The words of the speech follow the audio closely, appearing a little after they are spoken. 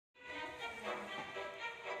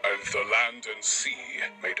with the land and sea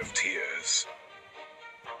made of tears.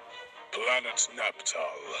 Planet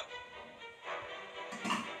Naptal.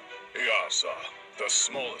 Yasa, the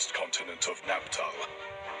smallest continent of Naptal,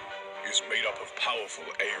 is made up of powerful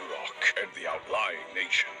A-Rock and the outlying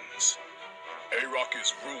nations. A-Rock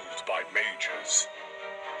is ruled by mages,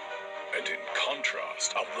 and in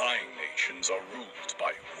contrast, outlying nations are ruled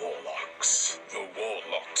by warlocks. The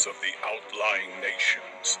warlocks of the outlying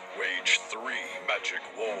nations wage 3 magic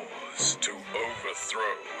wars to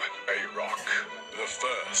overthrow A-Rock. The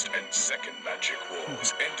first and second magic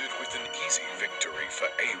wars ended with an easy victory for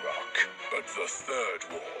A-Rock, but the third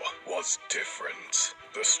war was different.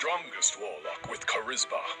 The strongest warlock with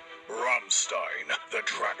charisma, Ramstein, the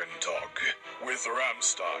Dragon Dog. With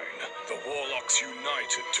Ramstein, the warlocks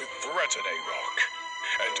united to threaten A-Rock,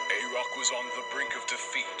 and A-Rock was on the brink of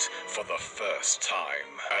defeat for the first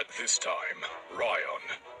time. At this time, Ryan,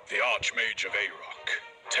 the Archmage of A-Rock,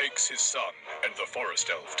 takes his son and the Forest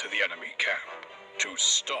Elf to the enemy camp to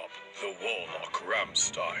stop the warlock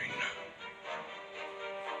Ramstein.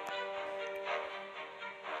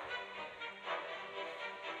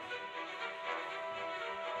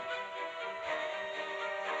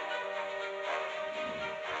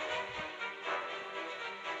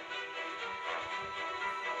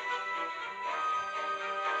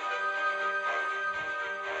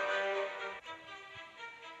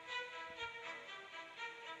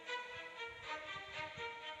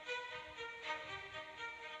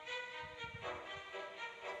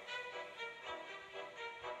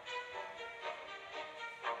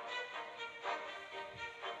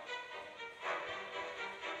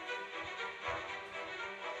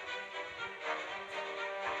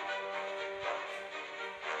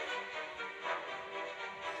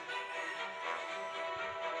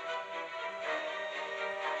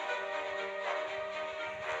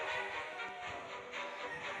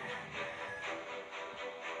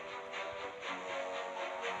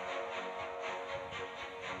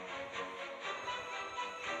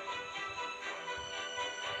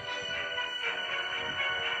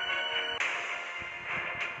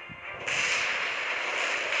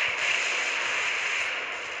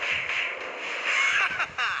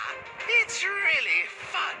 It's really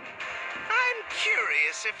fun. I'm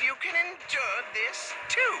curious if you can endure this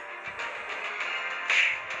too.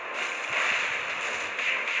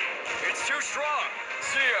 It's too strong.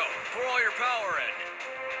 ZIO, pour all your power in.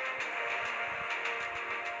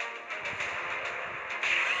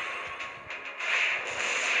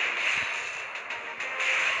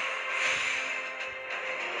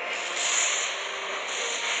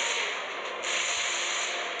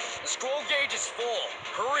 The scroll gauge is full.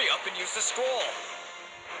 Hurry up and use the scroll.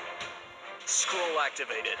 Scroll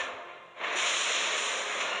activated.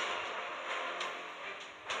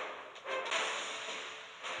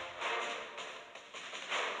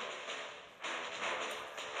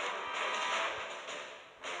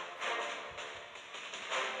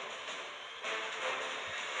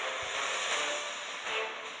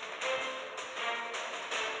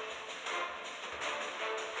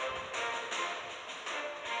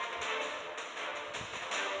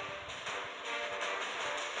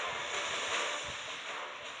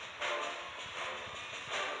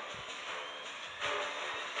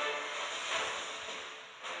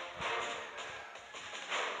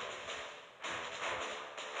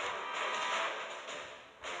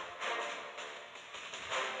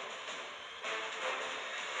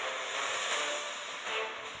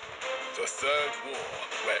 The Third War,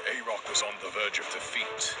 where A-Rock was on the verge of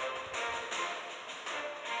defeat.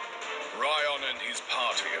 Ryan and his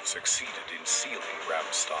party have succeeded in sealing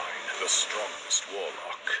Ramstein, the strongest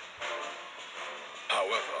warlock.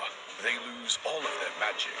 However, they lose all of their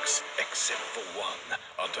magics, except for one,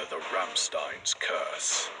 under the Ramstein's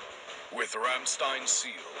curse. With Ramstein's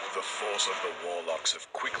seal, the force of the warlocks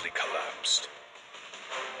have quickly collapsed.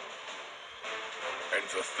 And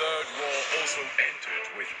the Third War also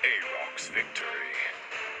ended with A-Rock's victory.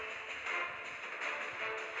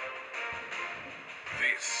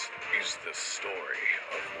 This is the story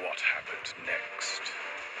of what happened next.